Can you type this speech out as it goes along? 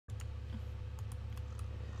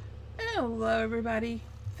Hello everybody,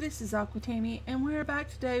 this is Aquatami and we're back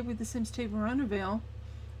today with The Sims 2 Veronaville.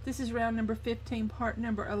 This is round number 15, part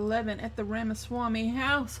number 11 at the Ramaswami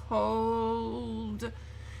household,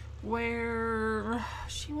 where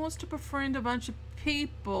she wants to befriend a bunch of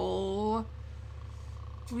people.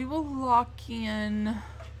 We will lock in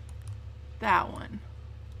that one.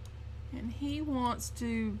 And he wants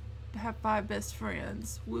to have 5 best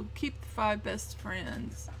friends. We'll keep the 5 best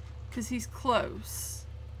friends because he's close.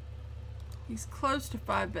 He's close to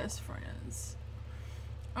 5 best friends.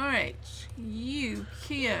 Alright, you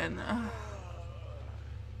can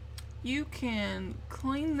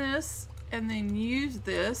clean this and then use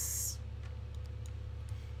this.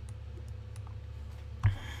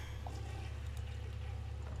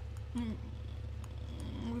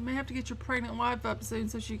 We may have to get your pregnant wife up soon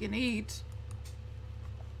so she can eat.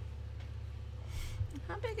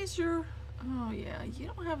 How big is your... Oh yeah, you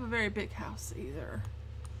don't have a very big house either.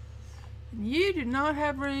 You do not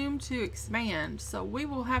have room to expand, so we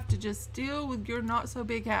will have to just deal with your not so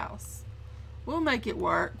big house. We'll make it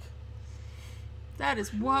work. That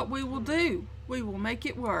is what we will do. We will make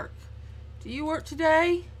it work. Do you work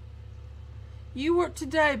today? You work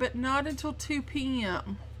today, but not until 2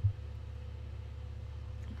 p.m.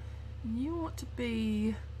 You want to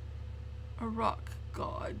be a rock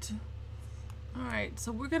god. Alright,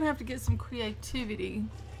 so we're going to have to get some creativity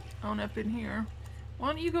on up in here. Why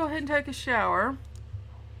don't you go ahead and take a shower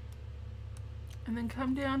and then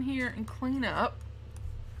come down here and clean up.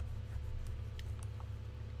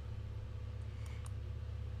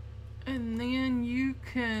 And then you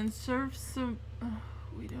can serve some...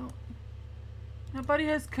 we don't... Nobody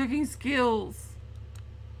has cooking skills.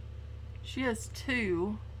 She has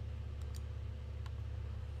 2.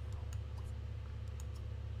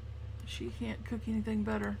 She can't cook anything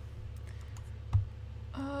better.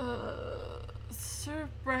 Serve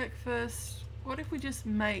breakfast. What if we just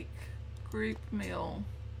make group meal?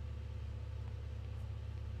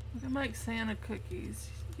 We can make Santa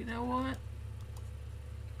cookies. You know what?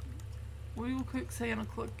 We will cook Santa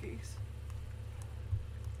cookies.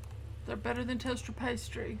 They're better than toaster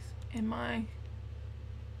pastries in my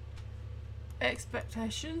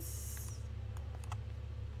expectations.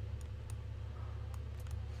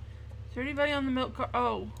 Is there anybody on the milk cart?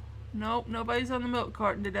 Oh, nope, nobody's on the milk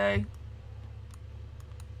carton today.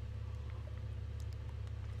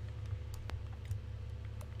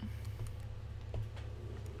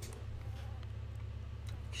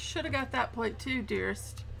 Should have got that plate too,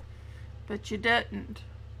 dearest, but you didn't.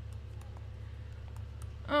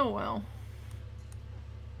 Oh well.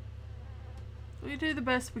 We do the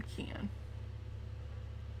best we can.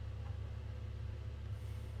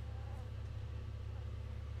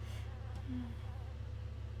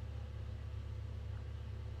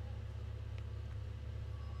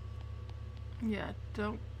 Yeah,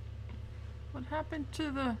 don't... What happened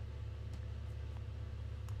to the...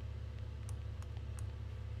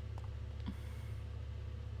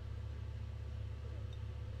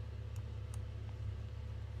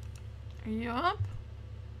 Are you up?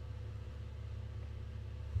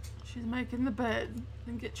 She's making the bed.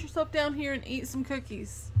 Then get yourself down here and eat some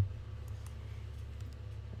cookies.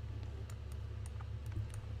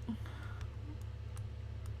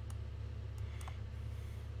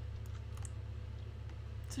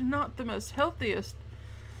 It's not the most healthiest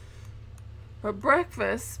of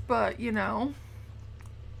breakfast, but you know,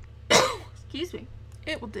 excuse me,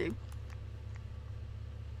 it will do.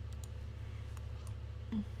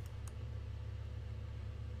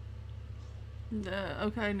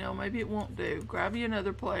 Okay, no, maybe it won't do. Grab you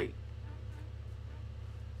another plate.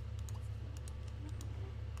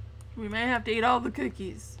 We may have to eat all the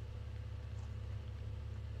cookies.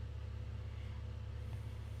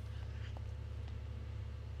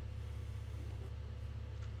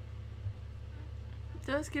 It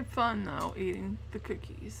does get fun though, eating the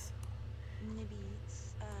cookies.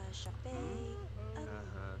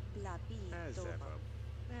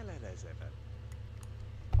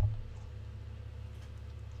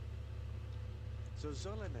 Why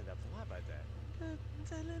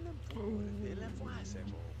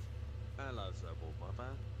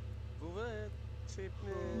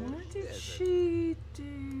did she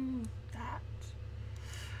do that?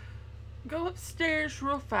 Go upstairs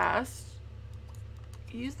real fast.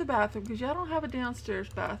 Use the bathroom because y'all don't have a downstairs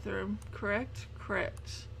bathroom, correct?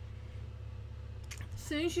 Correct. As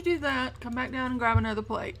soon as you do that, come back down and grab another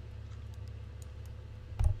plate.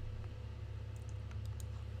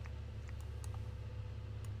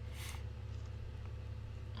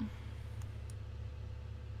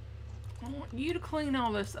 I want you to clean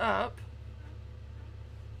all this up.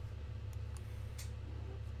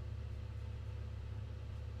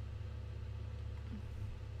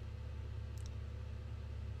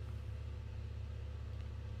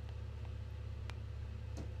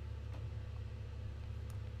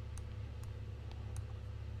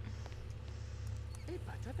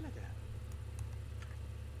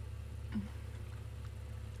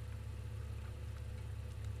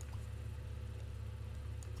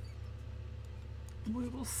 We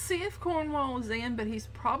will see if Cornwall is in, but he's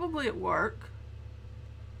probably at work.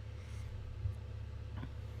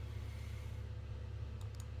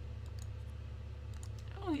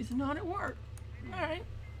 Oh, he's not at work. Alright.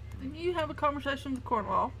 Then you have a conversation with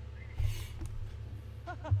Cornwall.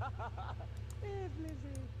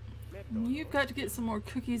 You've got to get some more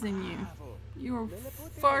cookies in you. You are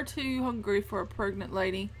far too hungry for a pregnant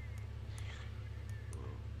lady.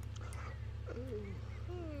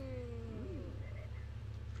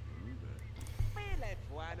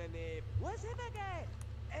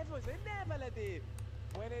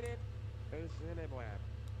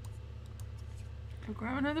 Go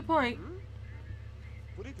grab another plate.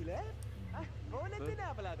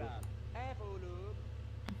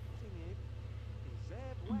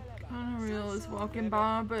 Unreal is walking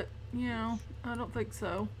by, but you know, I don't think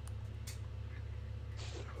so.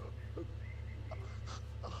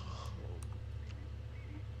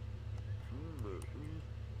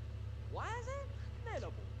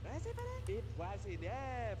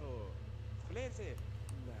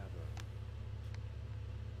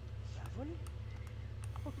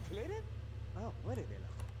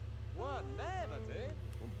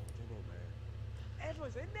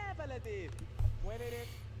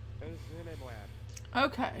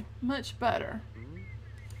 Okay, much better.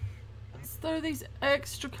 Let's throw these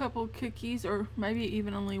extra couple cookies, or maybe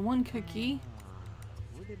even only one cookie,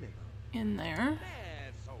 in there.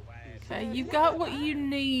 Okay, you've got what you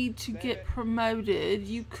need to get promoted.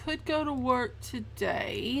 You could go to work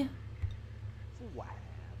today.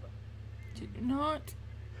 Do not.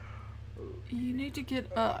 You need to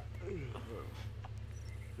get up.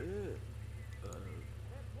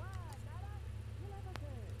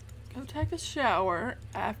 Go take a shower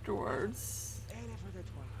afterwards.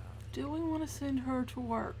 Do we want to send her to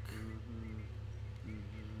work?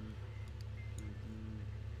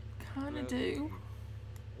 Kinda do.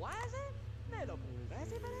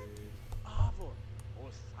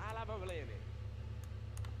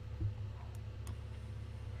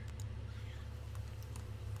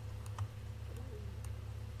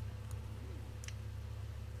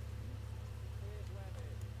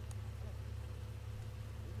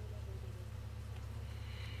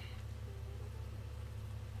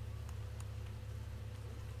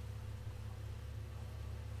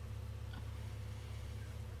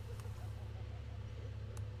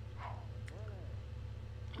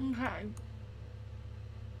 Okay.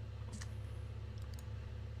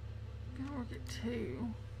 Gonna work at 2.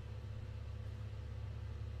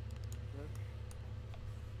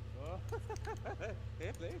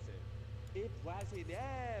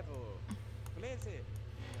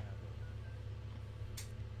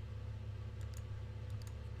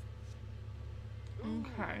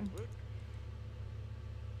 Okay.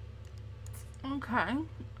 Okay.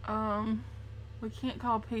 We can't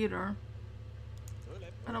call Peter.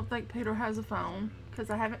 I don't think Peter has a phone because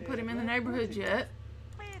I haven't put him in the neighborhood yet.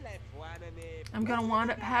 I'm gonna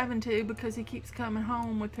wind up having to because he keeps coming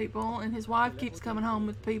home with people and his wife keeps coming home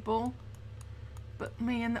with people. But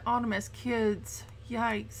man, the autumn has kids.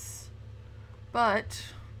 Yikes. But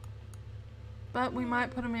we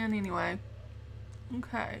might put him in anyway.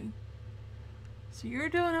 Okay. So you're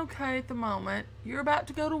doing okay at the moment. You're about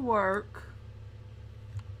to go to work.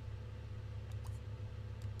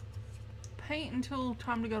 Paint until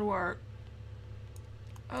time to go to work.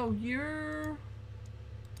 Oh, you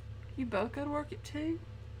both go to work at 2?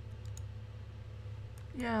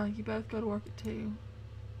 Yeah, you both go to work at 2.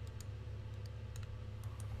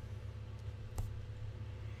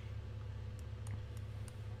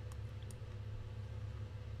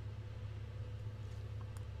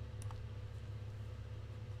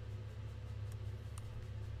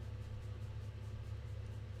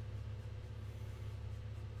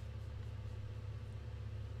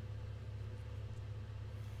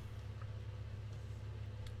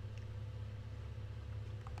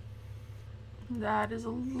 That is a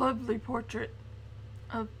lovely portrait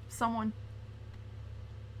of someone.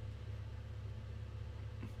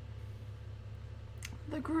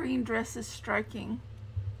 The green dress is striking.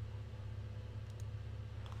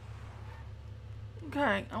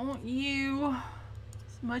 Okay, I want you,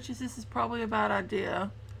 as much as this is probably a bad idea,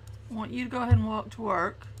 I want you to go ahead and walk to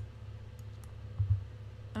work.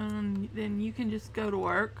 And then you can just go to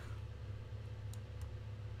work.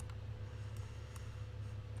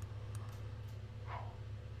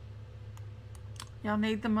 Y'all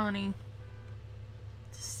need the money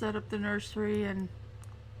to set up the nursery and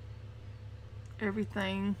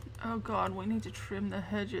everything. Oh God, we need to trim the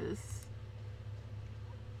hedges.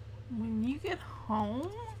 When you get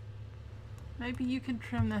home, maybe you can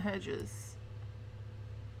trim the hedges.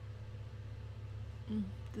 Do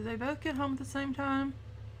they both get home at the same time?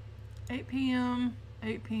 8 p.m.,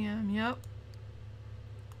 8 p.m., yep.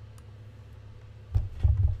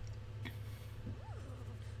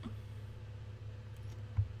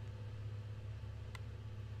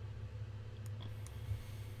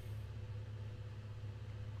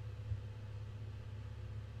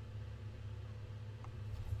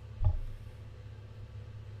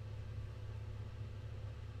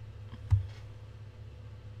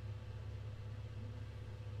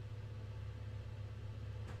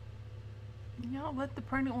 Y'all let the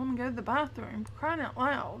pregnant woman go to the bathroom. For crying out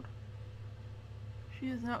loud. She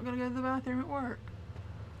is not going to go to the bathroom at work.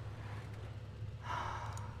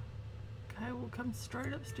 Okay, we'll come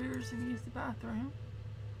straight upstairs and use the bathroom.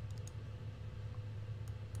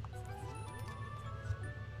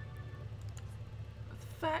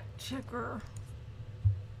 Fact checker.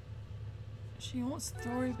 She wants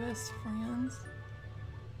 3 best friends.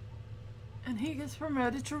 And he gets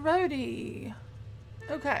promoted to roadie.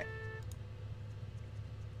 Okay.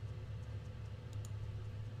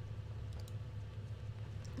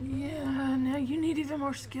 Yeah, now you need even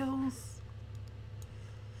more skills.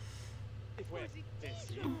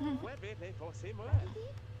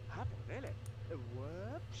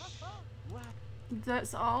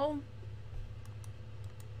 That's all?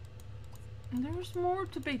 There's more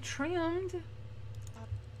to be trimmed.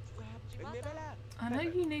 I know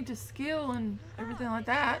you need to skill and everything like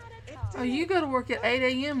that. Oh, you go to work at 8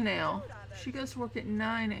 a.m. now. She goes to work at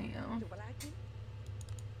 9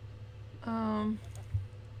 a.m.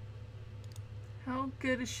 How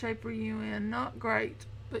good a shape are you in? Not great,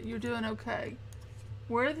 but you're doing okay.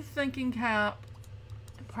 Wear the thinking cap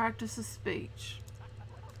and practice the speech.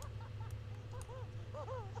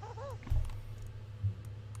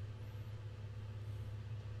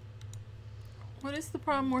 What is the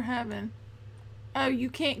problem we're having? Oh, you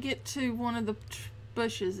can't get to one of the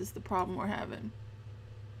bushes is the problem we're having.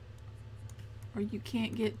 Or you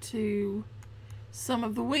can't get to some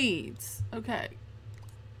of the weeds. Okay.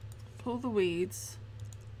 Pull the weeds.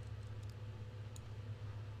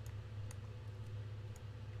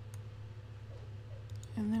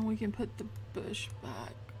 And then we can put the bush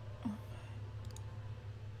back.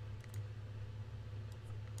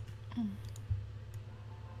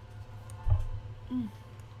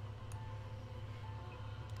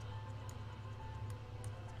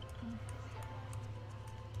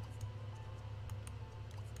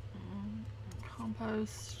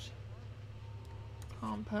 Compost.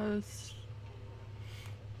 Compost.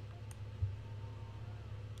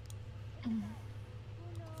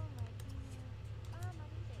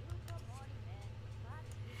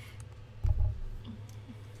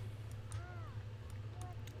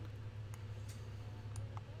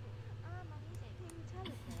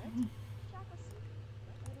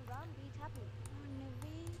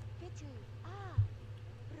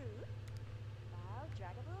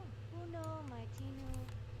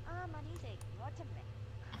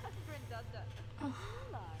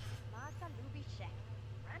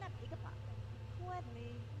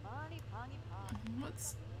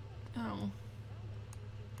 What's... oh.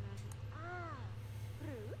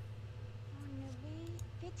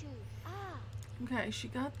 Okay, she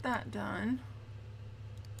got that done.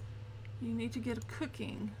 You need to get a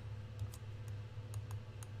cooking.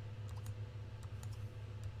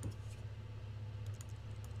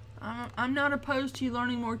 I'm not opposed to you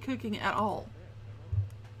learning more cooking at all.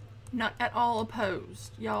 Not at all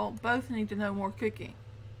opposed. Y'all both need to know more cooking.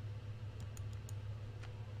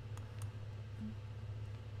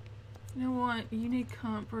 You know what? You need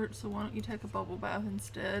comfort, so why don't you take a bubble bath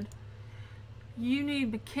instead? You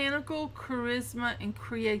need mechanical, charisma, and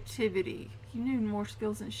creativity. You need more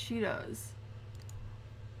skills than she does.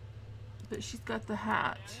 But she's got the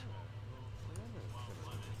hat.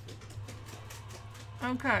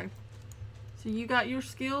 Okay. So you got your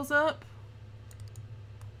skills up?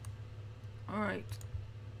 Alright.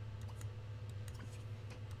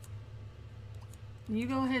 You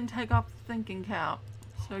go ahead and take off the thinking cap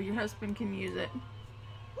so your husband can use it.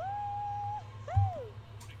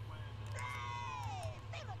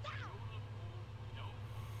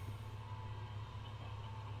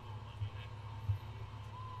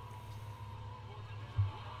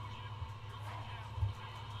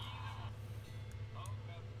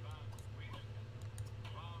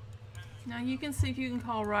 Now you can see if you can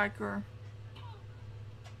call Riker.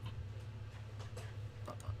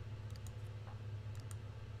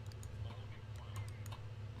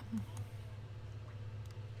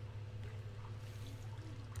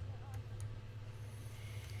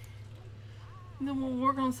 And then we'll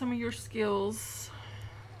work on some of your skills.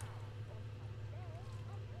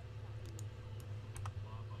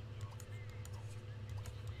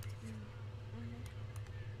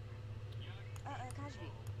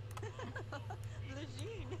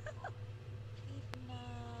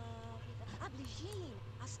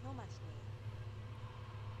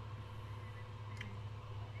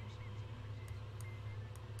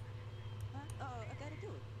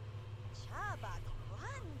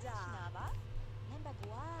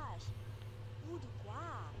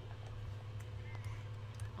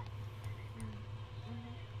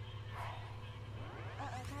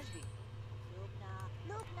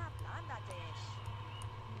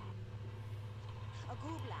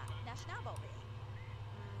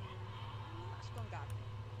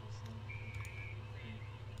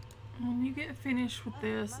 When you get finished with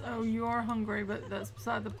this, oh, you are hungry, but that's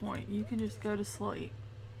beside the point. You can just go to sleep.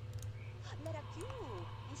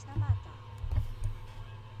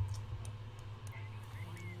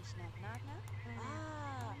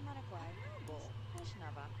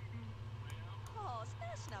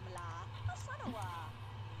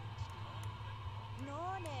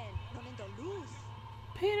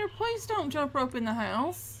 Peter, please don't jump rope in the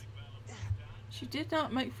house. She did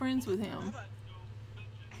not make friends with him.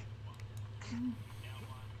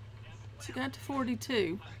 She got to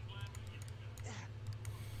 42.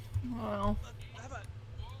 Well.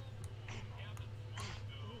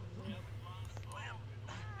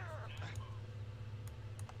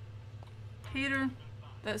 Peter,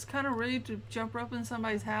 that's kind of rude to jump rope in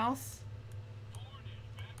somebody's house.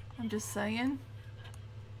 I'm just saying.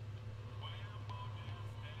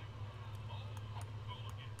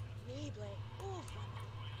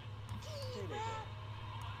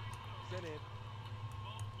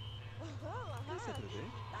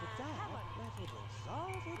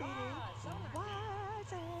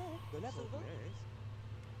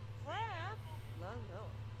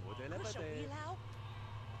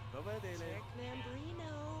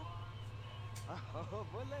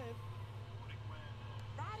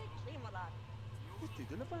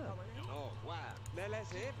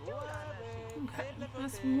 Okay,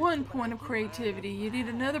 that's one point of creativity. You need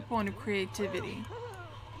another point of creativity.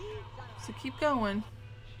 So keep going.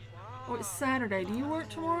 Oh, it's Saturday. Do you work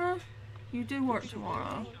tomorrow? You do work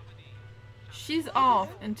tomorrow. She's off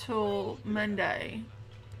until Monday.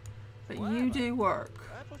 But you do work.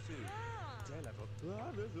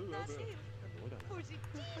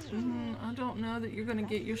 I don't know that you're going to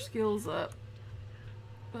get your skills up.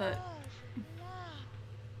 But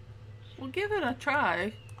we'll give it a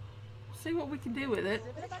try. See what we can do with it.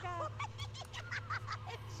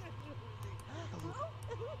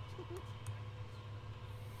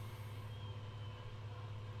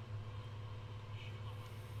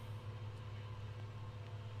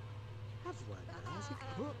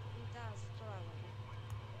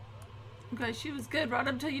 Okay, she was good right up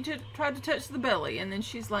until you tried to touch the belly, and then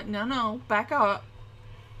she's like, no, no, back up.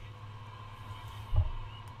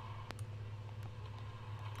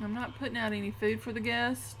 I'm not putting out any food for the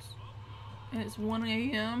guests, and it's 1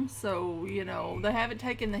 a.m., so, you know, they haven't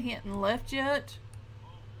taken the hint and left yet.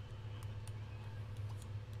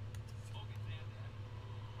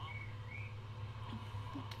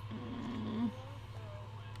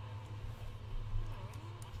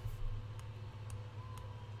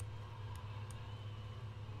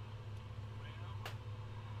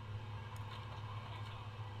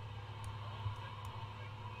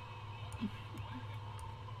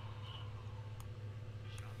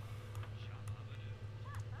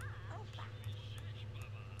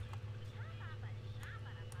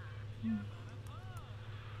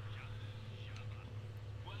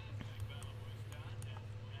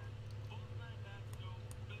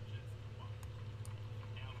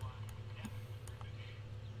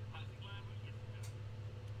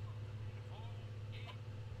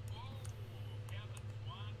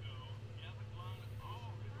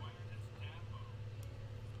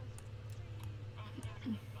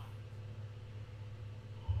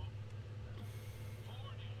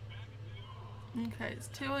 Okay, it's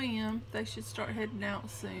 2 a.m. They should start heading out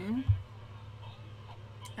soon.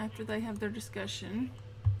 After they have their discussion.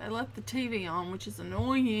 They left the TV on, which is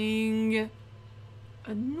annoying.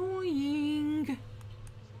 Annoying.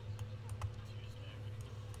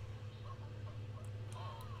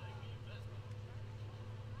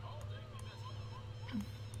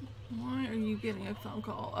 Why are you getting a phone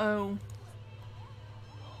call? Oh.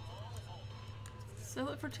 Sell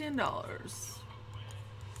it for $10.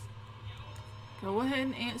 Go ahead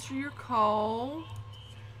and answer your call,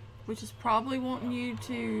 which is probably wanting you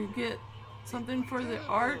to get something for the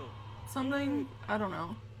art, something, I don't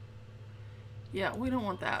know. Yeah, we don't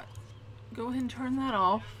want that. Go ahead and turn that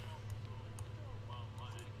off.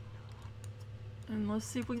 And let's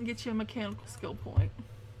see if we can get you a mechanical skill point.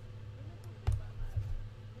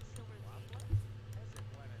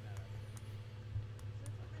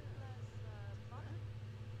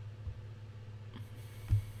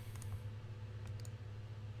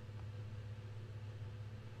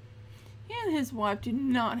 He and his wife do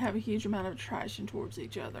not have a huge amount of attraction towards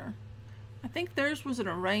each other. I think theirs was an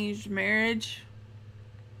arranged marriage.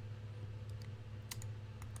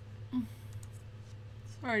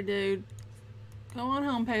 Sorry, dude. Go on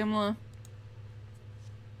home, Pamela.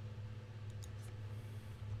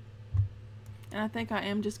 And I think I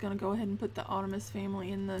am just going to go ahead and put the Artemis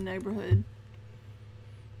family in the neighborhood.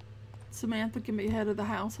 Samantha can be head of the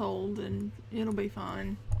household and it'll be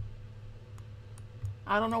fine.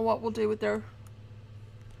 I don't know what we'll do with their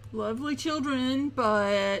lovely children,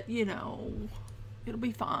 but, you know, it'll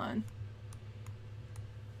be fine.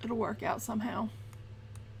 It'll work out somehow.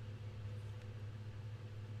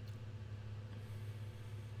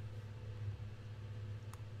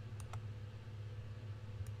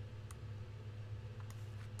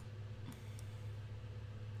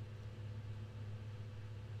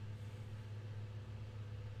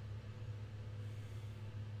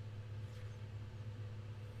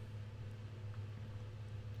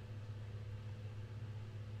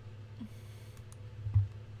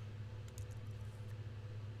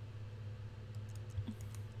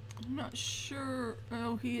 I'm not sure.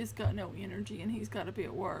 Oh, he has got no energy and he's got to be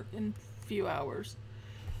at work in a few hours.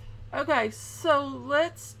 Okay, so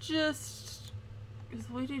let's just... because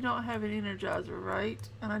we do not have an energizer, right?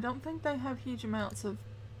 And I don't think they have huge amounts of...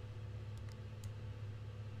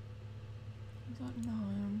 He's got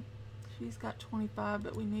 9. She's got 25,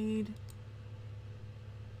 but we need...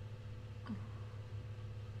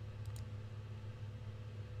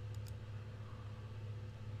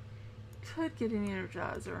 Could get an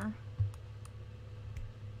energizer.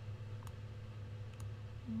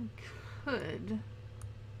 We could.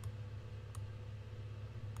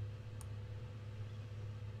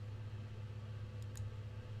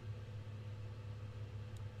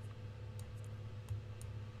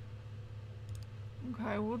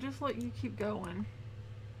 Okay, we'll just let you keep going.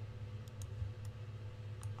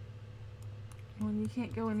 When you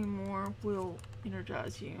can't go anymore, we'll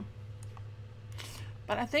energize you.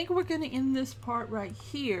 But I think we're going to end this part right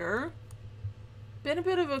here. Been a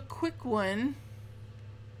bit of a quick one.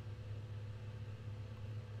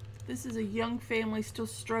 This is a young family still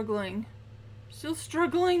struggling. Still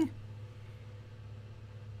struggling.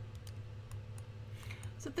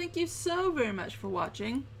 So thank you so very much for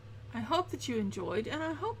watching. I hope that you enjoyed, and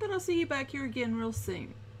I hope that I'll see you back here again real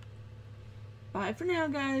soon. Bye for now,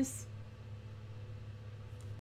 guys.